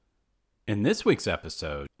In this week's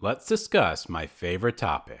episode, let's discuss my favorite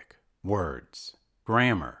topic: words,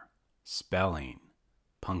 grammar, spelling,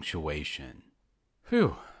 punctuation.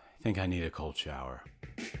 Phew, I think I need a cold shower.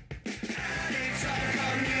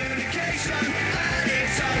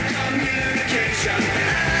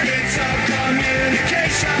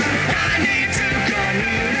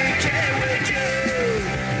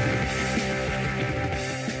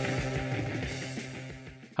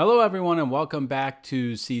 Hello everyone and welcome back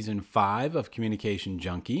to Season 5 of Communication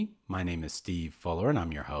Junkie. My name is Steve Fuller and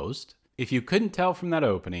I'm your host. If you couldn't tell from that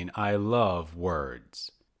opening, I love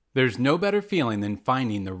words. There's no better feeling than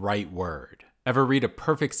finding the right word. Ever read a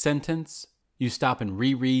perfect sentence? You stop and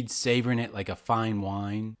reread, savoring it like a fine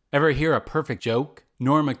wine. Ever hear a perfect joke?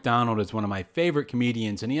 Norm Macdonald is one of my favorite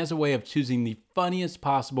comedians and he has a way of choosing the funniest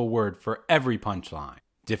possible word for every punchline.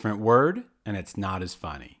 Different word and it's not as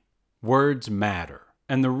funny. Words matter.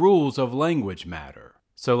 And the rules of language matter.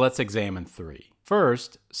 So let's examine 3.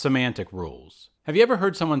 First, semantic rules. Have you ever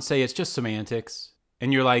heard someone say it's just semantics?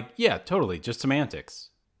 And you're like, yeah, totally, just semantics.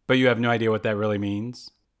 But you have no idea what that really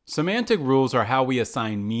means? Semantic rules are how we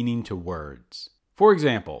assign meaning to words. For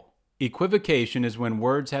example, equivocation is when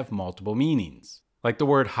words have multiple meanings, like the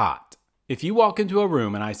word hot. If you walk into a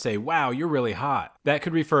room and I say, wow, you're really hot, that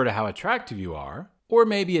could refer to how attractive you are. Or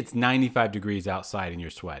maybe it's 95 degrees outside and you're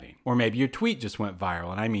sweating. Or maybe your tweet just went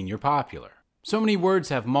viral and I mean you're popular. So many words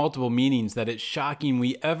have multiple meanings that it's shocking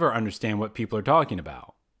we ever understand what people are talking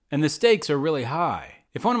about. And the stakes are really high.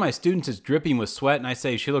 If one of my students is dripping with sweat and I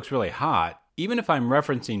say she looks really hot, even if I'm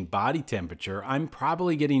referencing body temperature, I'm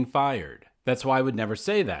probably getting fired. That's why I would never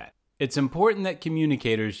say that. It's important that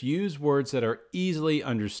communicators use words that are easily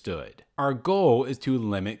understood. Our goal is to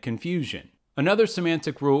limit confusion. Another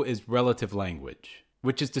semantic rule is relative language,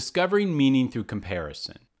 which is discovering meaning through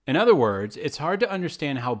comparison. In other words, it's hard to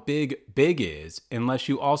understand how big is unless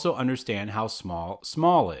you also understand how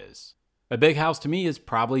small is. A big house to me is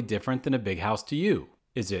probably different than a big house to you.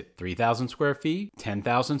 Is it 3,000 square feet,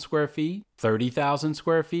 10,000 square feet, 30,000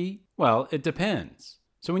 square feet? Well, it depends.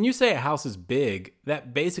 So when you say a house is big,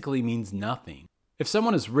 that basically means nothing. If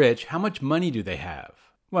someone is rich, how much money do they have?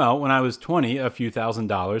 Well, when I was 20, a few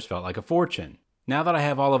 $1,000s felt like a fortune. Now that I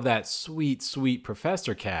have all of that sweet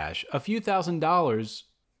professor cash, a few $1,000s,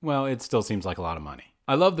 well, it still seems like a lot of money.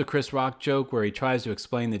 I love the Chris Rock joke where he tries to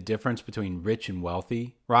explain the difference between rich and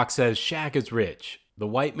wealthy. Rock says, Shaq is rich. The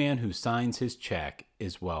white man who signs his check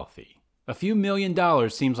is wealthy. A few $1 million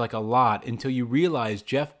seems like a lot until you realize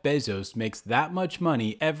Jeff Bezos makes that much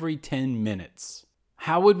money every 10 minutes.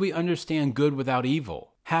 How would we understand good without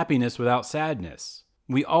evil? Happiness without sadness?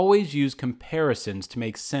 We always use comparisons to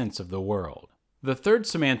make sense of the world. The third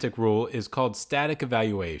semantic rule is called static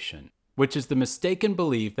evaluation, which is the mistaken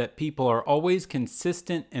belief that people are always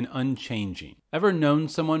consistent and unchanging. Ever known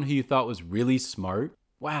someone who you thought was really smart?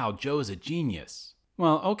 Wow, Joe is a genius.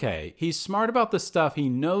 Well, okay, he's smart about the stuff he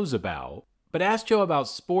knows about, but ask Joe about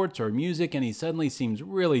sports or music and he suddenly seems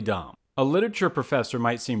really dumb. A literature professor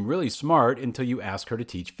might seem really smart until you ask her to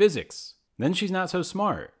teach physics. Then she's not so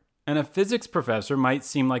smart. And a physics professor might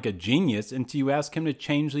seem like a genius until you ask him to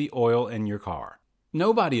change the oil in your car.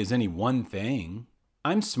 Nobody is any one thing.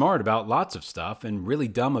 I'm smart about lots of stuff and really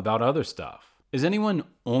dumb about other stuff. Is anyone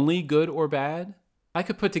only good or bad? I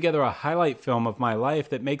could put together a highlight film of my life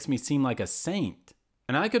that makes me seem like a saint.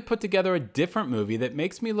 And I could put together a different movie that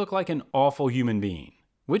makes me look like an awful human being.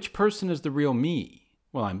 Which person is the real me?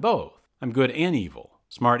 Well, I'm both. I'm good and evil,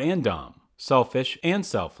 smart and dumb, selfish and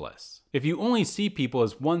selfless. If you only see people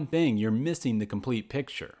as one thing, you're missing the complete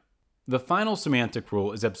picture. The final semantic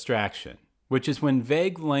rule is abstraction, which is when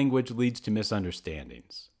vague language leads to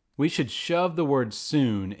misunderstandings. We should shove the word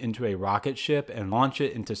soon into a rocket ship and launch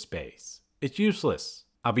it into space. It's useless.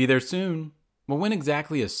 I'll be there soon. Well, when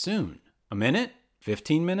exactly is soon? A minute?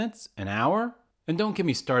 15 minutes? An hour? And don't get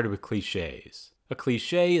me started with cliches. A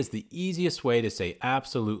cliche is the easiest way to say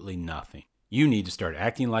absolutely nothing. You need to start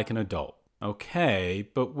acting like an adult. Okay,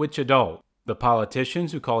 but which adult? The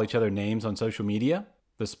politicians who call each other names on social media?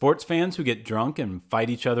 The sports fans who get drunk and fight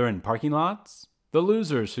each other in parking lots? The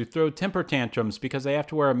losers who throw temper tantrums because they have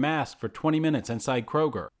to wear a mask for 20 minutes inside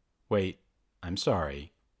Kroger? Wait, I'm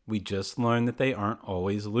sorry. We just learned that they aren't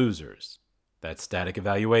always losers. That's static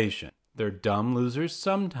evaluation. They're dumb losers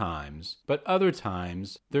sometimes, but other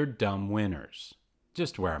times they're dumb winners.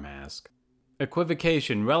 Just wear a mask.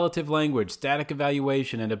 Equivocation, relative language, static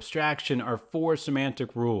evaluation, and abstraction are 4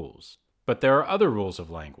 semantic rules. But there are other rules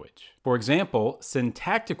of language. For example,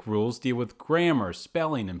 syntactic rules deal with grammar,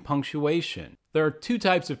 spelling, and punctuation. There are 2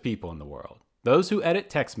 types of people in the world: those who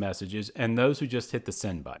edit text messages and those who just hit the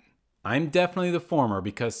send button. I'm definitely the former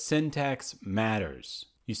because syntax matters.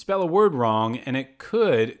 You spell a word wrong and it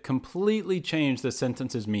could completely change the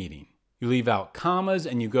sentence's meaning. You leave out commas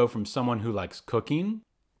and you go from someone who likes cooking,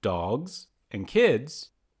 dogs, and kids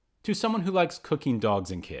to someone who likes cooking,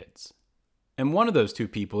 dogs, and kids. And one of those two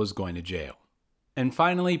people is going to jail. And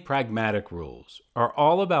finally, pragmatic rules are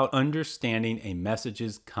all about understanding a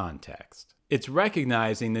message's context. It's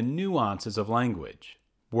recognizing the nuances of language.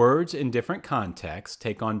 Words in different contexts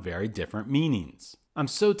take on very different meanings. I'm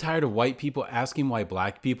so tired of white people asking why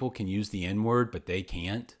black people can use the N-word, but they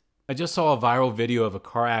can't. I just saw a viral video of a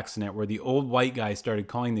car accident where the old white guy started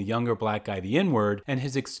calling the younger black guy the N-word, and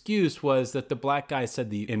his excuse was that the black guy said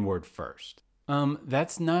the N-word first.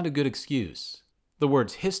 That's not a good excuse. The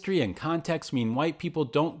words history and context mean white people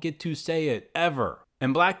don't get to say it, ever.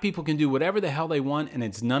 And black people can do whatever the hell they want, and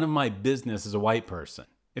it's none of my business as a white person.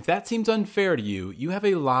 If that seems unfair to you, you have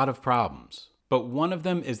a lot of problems. But one of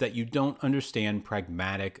them is that you don't understand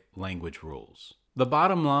pragmatic language rules. The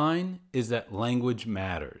bottom line is that language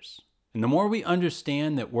matters. And the more we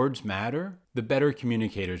understand that words matter, the better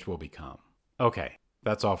communicators we'll become. Okay,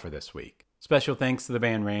 that's all for this week. Special thanks to the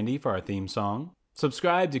band Randy for our theme song.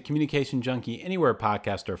 Subscribe to Communication Junkie anywhere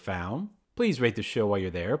podcasts are found. Please rate the show while you're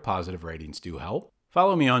there. Positive ratings do help.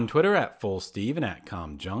 Follow me on Twitter at FullSteve and at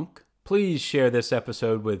ComJunk. Please share this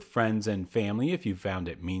episode with friends and family if you found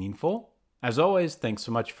it meaningful. As always, thanks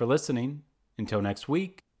so much for listening. Until next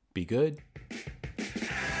week, be good.